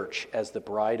church as the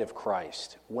bride of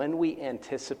Christ, when we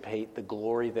anticipate the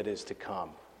glory that is to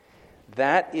come,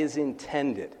 that is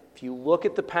intended. If you look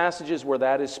at the passages where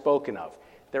that is spoken of,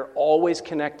 they're always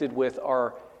connected with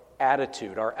our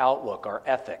attitude, our outlook, our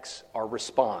ethics, our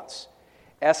response.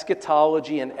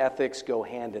 Eschatology and ethics go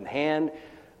hand in hand.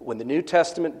 When the New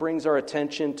Testament brings our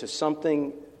attention to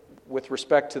something with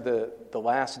respect to the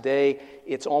last day,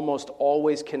 it's almost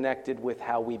always connected with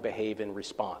how we behave in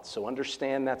response. So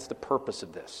understand that's the purpose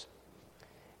of this.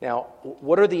 Now,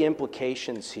 what are the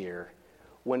implications here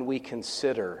when we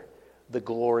consider the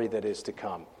glory that is to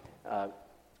come?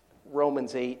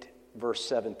 Romans 8 verse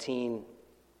 17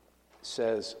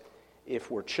 says, if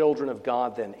we're children of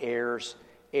God, then heirs,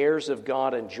 heirs of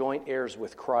God and joint heirs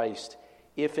with Christ,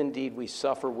 if indeed we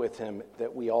suffer with him,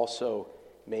 that we also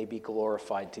may be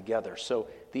glorified together. So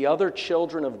the other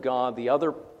children of God, the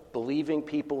other believing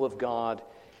people of God,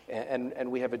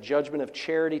 and we have a judgment of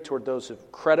charity toward those who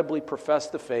credibly profess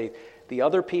the faith, the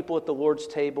other people at the Lord's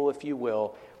table, if you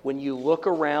will, when you look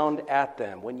around at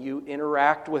them, when you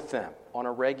interact with them on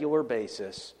a regular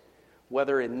basis,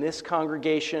 whether in this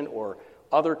congregation or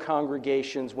other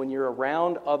congregations, when you're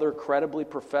around other credibly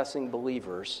professing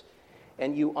believers,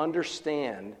 and you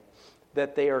understand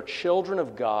that they are children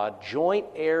of God, joint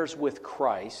heirs with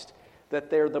Christ, that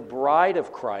they're the bride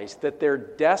of Christ, that they're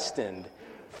destined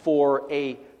for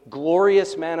a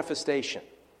glorious manifestation,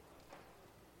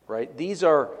 right? These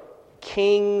are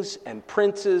kings and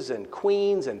princes and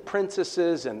queens and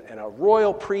princesses and a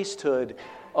royal priesthood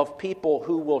of people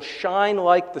who will shine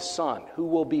like the sun, who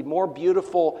will be more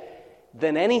beautiful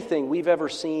than anything we've ever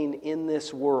seen in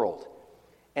this world,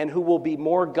 and who will be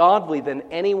more godly than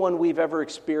anyone we've ever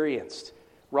experienced,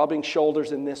 rubbing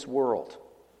shoulders in this world.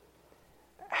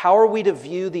 How are we to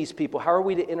view these people? How are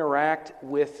we to interact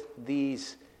with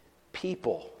these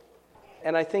people?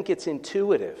 And I think it's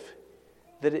intuitive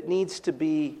that it needs to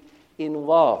be in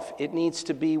love. It needs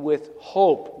to be with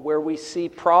hope. Where we see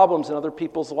problems in other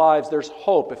people's lives, there's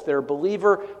hope. If they're a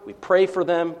believer, we pray for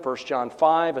them. 1 John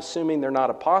 5, assuming they're not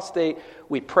apostate,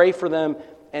 we pray for them,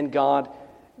 and God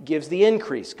gives the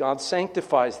increase. God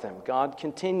sanctifies them. God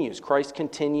continues. Christ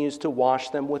continues to wash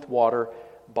them with water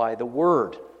by the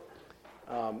word.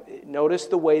 Notice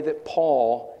the way that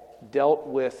Paul dealt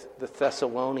with the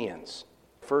Thessalonians.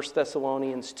 1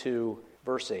 Thessalonians 2,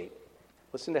 verse 8.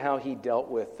 Listen to how he dealt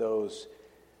with those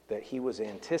that he was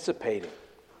anticipating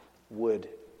would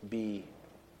be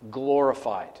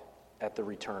glorified at the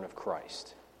return of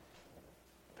Christ.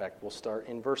 In fact, we'll start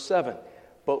in verse 7.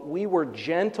 But we were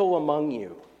gentle among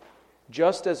you,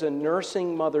 just as a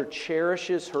nursing mother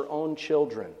cherishes her own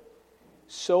children.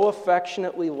 So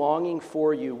affectionately longing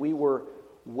for you, we were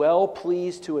well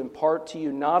pleased to impart to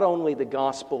you not only the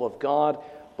gospel of God,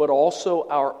 but also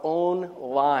our own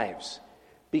lives,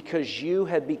 because you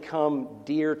had become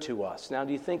dear to us. Now,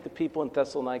 do you think the people in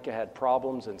Thessalonica had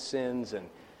problems and sins and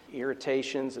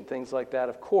irritations and things like that?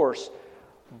 Of course.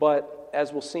 But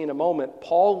as we'll see in a moment,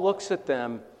 Paul looks at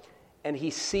them and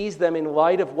he sees them in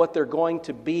light of what they're going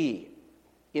to be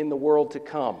in the world to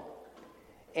come.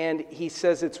 And he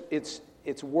says,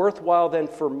 it's worthwhile then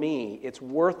for me, it's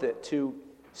worth it to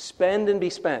spend and be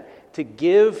spent, to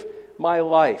give my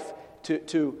life,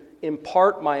 to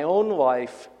impart my own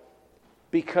life,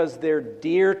 because they're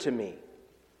dear to me.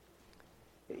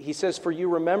 He says, for you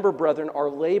remember, brethren, our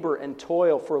labor and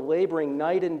toil, for laboring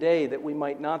night and day, that we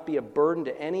might not be a burden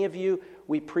to any of you.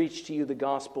 We preach to you the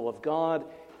gospel of God.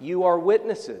 You are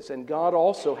witnesses, and God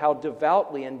also, how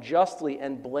devoutly and justly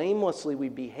and blamelessly we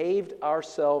behaved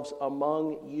ourselves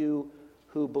among you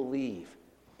who believe.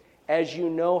 As you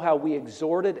know how we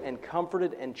exhorted and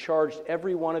comforted and charged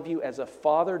every one of you as a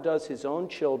father does his own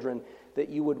children, that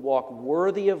you would walk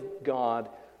worthy of God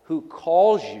who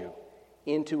calls you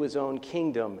into his own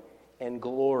kingdom and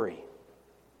glory.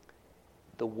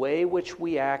 The way which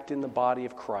we act in the body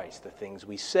of Christ, the things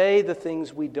we say, the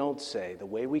things we don't say, the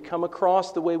way we come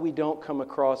across, the way we don't come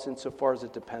across, insofar as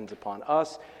it depends upon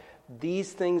us,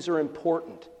 these things are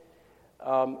important.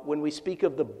 When we speak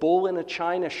of the bull in a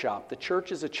china shop, the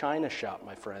church is a china shop,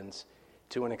 my friends,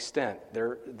 to an extent.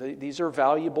 These are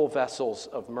valuable vessels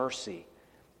of mercy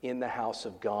in the house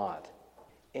of God.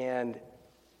 And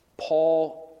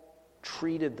Paul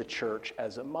treated the church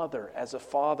as a mother, as a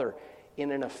father,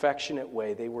 in an affectionate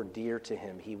way. They were dear to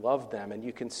him. He loved them. And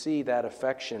you can see that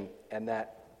affection and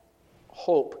that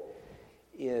hope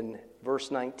in verse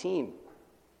 19.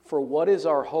 For what is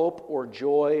our hope or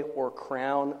joy or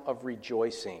crown of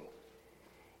rejoicing?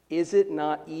 Is it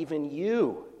not even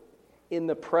you in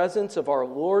the presence of our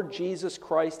Lord Jesus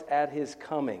Christ at his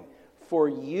coming? For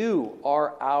you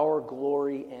are our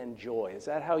glory and joy. Is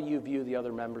that how you view the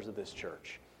other members of this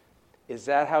church? Is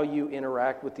that how you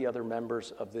interact with the other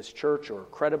members of this church or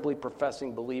credibly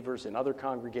professing believers in other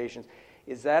congregations?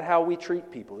 Is that how we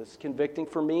treat people? It's convicting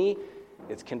for me.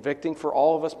 It's convicting for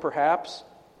all of us, perhaps.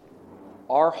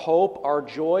 Our hope, our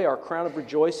joy, our crown of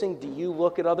rejoicing, do you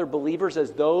look at other believers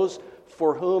as those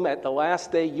for whom at the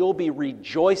last day you'll be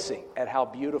rejoicing at how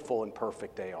beautiful and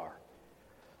perfect they are?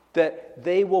 That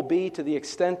they will be, to the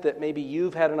extent that maybe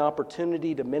you've had an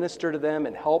opportunity to minister to them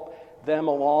and help them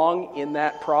along in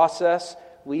that process,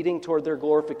 leading toward their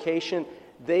glorification,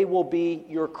 they will be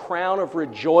your crown of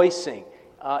rejoicing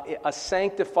a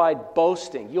sanctified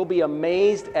boasting. You'll be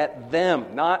amazed at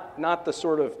them, not the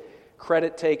sort of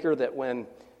credit taker that when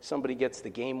somebody gets the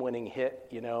game-winning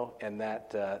hit, and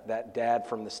that dad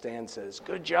from the stand says,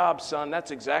 "Good job, son,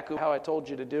 that's exactly how I told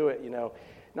you to do it,"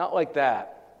 Not like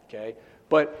that, okay?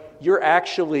 But you're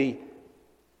actually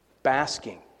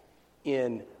basking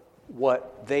in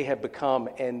what they have become,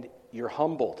 and you're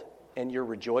humbled, and you're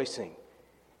rejoicing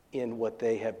in what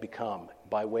they have become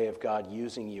by way of God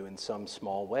using you in some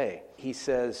small way. He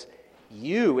says,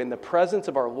 you, in the presence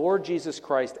of our Lord Jesus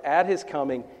Christ, at His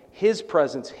coming, His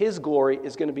presence, His glory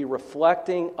is going to be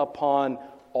reflecting upon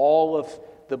all of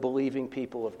the believing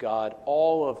people of God,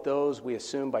 all of those we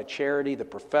assume by charity, the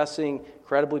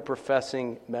incredibly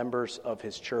professing members of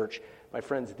His church. My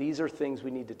friends, these are things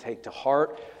we need to take to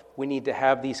heart. We need to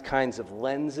have these kinds of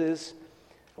lenses.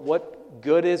 What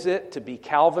good is it to be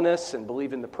Calvinists and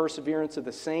believe in the perseverance of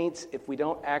the saints if we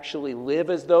don't actually live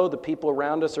as though the people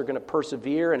around us are going to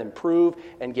persevere and improve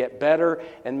and get better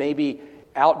and maybe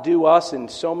outdo us in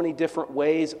so many different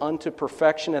ways unto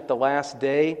perfection at the last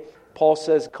day? Paul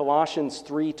says, Colossians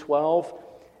 3:12,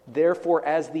 therefore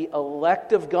as the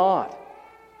elect of God,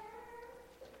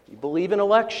 you believe in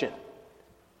election.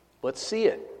 Let's see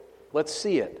it. Let's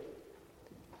see it.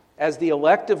 As the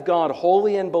elect of God,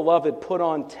 holy and beloved, put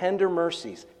on tender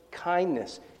mercies,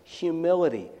 kindness,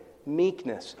 humility,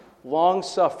 meekness,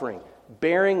 long-suffering,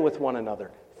 bearing with one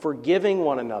another, forgiving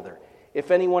one another.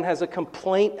 If anyone has a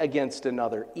complaint against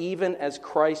another, even as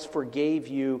Christ forgave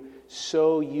you,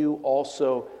 so you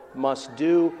also must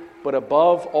do. But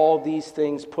above all these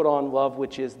things, put on love,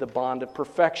 which is the bond of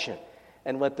perfection,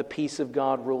 and let the peace of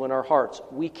God rule in our hearts.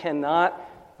 We cannot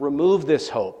remove this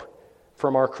hope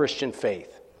from our Christian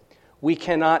faith. We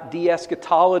cannot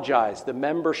de-eschatologize the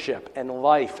membership and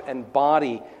life and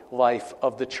body life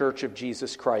of the Church of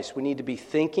Jesus Christ. We need to be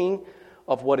thinking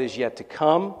of what is yet to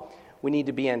come. We need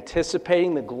to be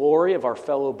anticipating the glory of our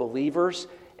fellow believers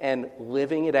and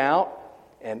living it out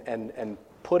and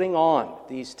putting on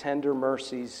these tender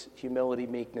mercies, humility,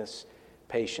 meekness,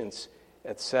 patience,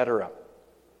 etc.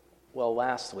 Well,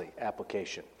 lastly,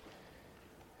 application.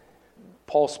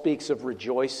 Paul speaks of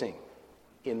rejoicing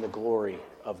in the glory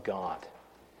of God.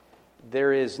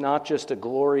 There is not just a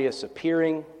glorious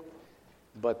appearing,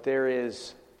 but there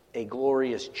is a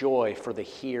glorious joy for the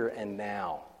here and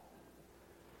now.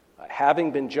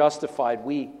 Having been justified,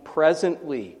 we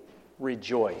presently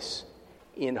rejoice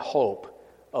in hope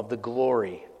of the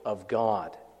glory of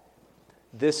God.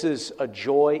 This is a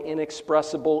joy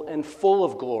inexpressible and full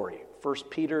of glory. 1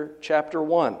 Peter chapter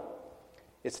 1.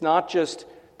 It's not just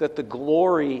that the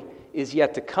glory is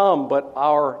yet to come, but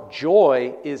our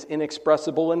joy is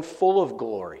inexpressible and full of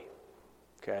glory.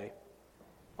 Okay?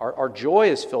 Our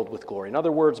joy is filled with glory. In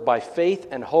other words, by faith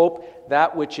and hope,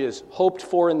 that which is hoped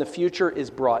for in the future is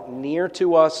brought near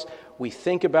to us. We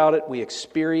think about it, we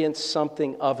experience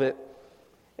something of it,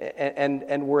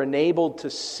 and we're enabled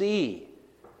to see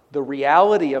the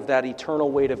reality of that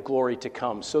eternal weight of glory to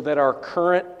come, so that our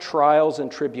current trials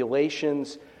and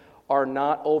tribulations are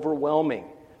not overwhelming.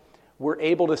 We're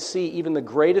able to see even the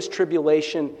greatest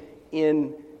tribulation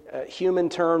in human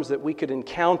terms that we could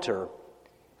encounter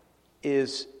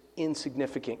is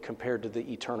insignificant compared to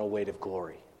the eternal weight of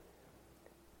glory.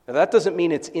 Now, that doesn't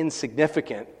mean it's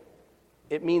insignificant.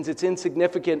 It means it's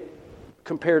insignificant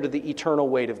compared to the eternal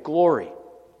weight of glory.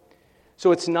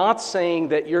 So it's not saying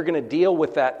that you're going to deal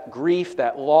with that grief,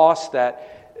 that loss,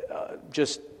 that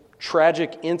just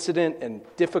tragic incident and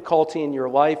difficulty in your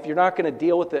life. You're not going to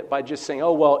deal with it by just saying,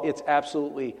 oh, well, it's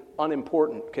absolutely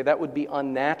unimportant. Okay, that would be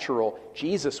unnatural.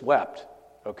 Jesus wept.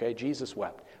 Okay, Jesus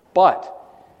wept. But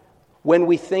when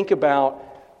we think about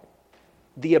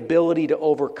the ability to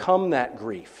overcome that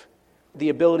grief, the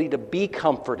ability to be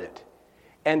comforted,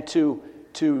 and to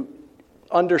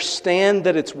understand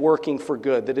that it's working for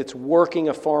good, that it's working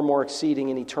a far more exceeding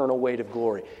and eternal weight of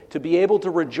glory. To be able to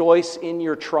rejoice in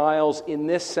your trials in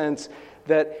this sense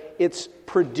that it's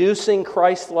producing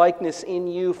Christ-likeness in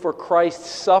you, for Christ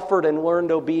suffered and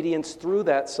learned obedience through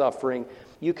that suffering.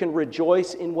 You can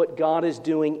rejoice in what God is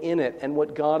doing in it and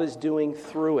what God is doing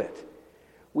through it.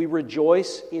 We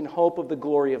rejoice in hope of the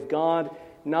glory of God.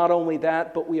 Not only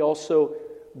that, but we also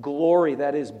glory,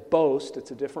 that is boast,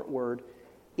 it's a different word,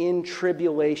 in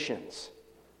tribulations.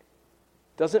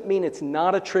 Doesn't mean it's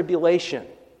not a tribulation.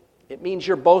 It means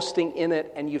you're boasting in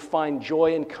it and you find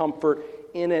joy and comfort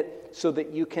in it so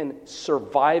that you can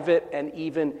survive it and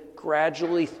even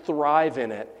gradually thrive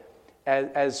in it.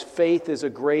 As faith is a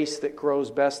grace that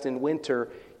grows best in winter,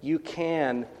 you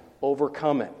can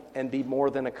overcome it and be more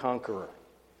than a conqueror,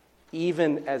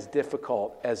 even as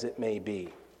difficult as it may be.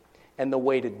 And the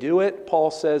way to do it, Paul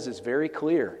says, is very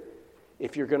clear.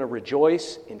 If you're going to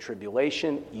rejoice in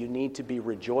tribulation, you need to be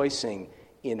rejoicing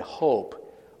in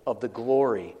hope of the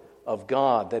glory of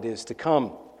God that is to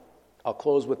come. I'll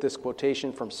close with this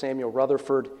quotation from Samuel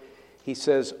Rutherford. He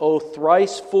says, "O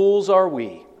thrice fools are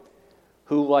we,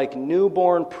 who like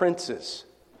newborn princes,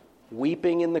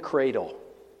 weeping in the cradle,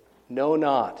 know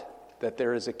not that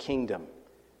there is a kingdom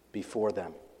before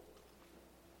them."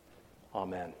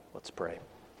 Amen. Let's pray.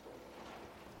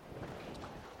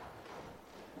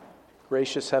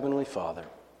 Gracious Heavenly Father,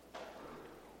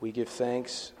 we give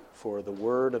thanks for the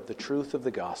word of the truth of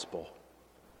the gospel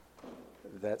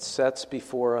that sets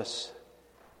before us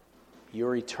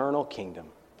your eternal kingdom.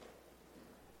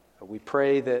 We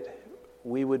pray that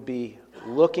we would be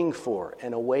looking for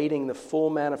and awaiting the full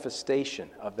manifestation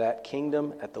of that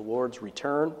kingdom at the Lord's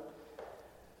return,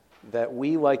 that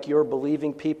we, like your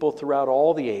believing people throughout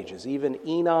all the ages, even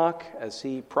Enoch as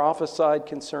he prophesied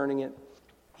concerning it,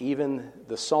 even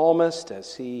the psalmist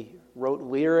as he wrote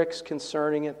lyrics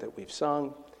concerning it that we've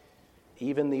sung,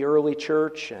 even the early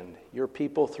church and your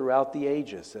people throughout the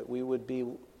ages, that we would be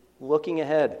looking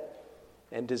ahead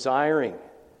and desiring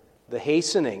the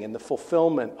hastening and the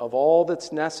fulfillment of all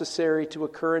that's necessary to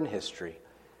occur in history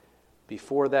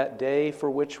before that day for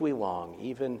which we long,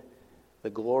 even the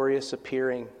glorious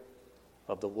appearing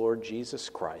of the Lord Jesus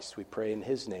Christ. We pray in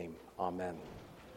his name. Amen.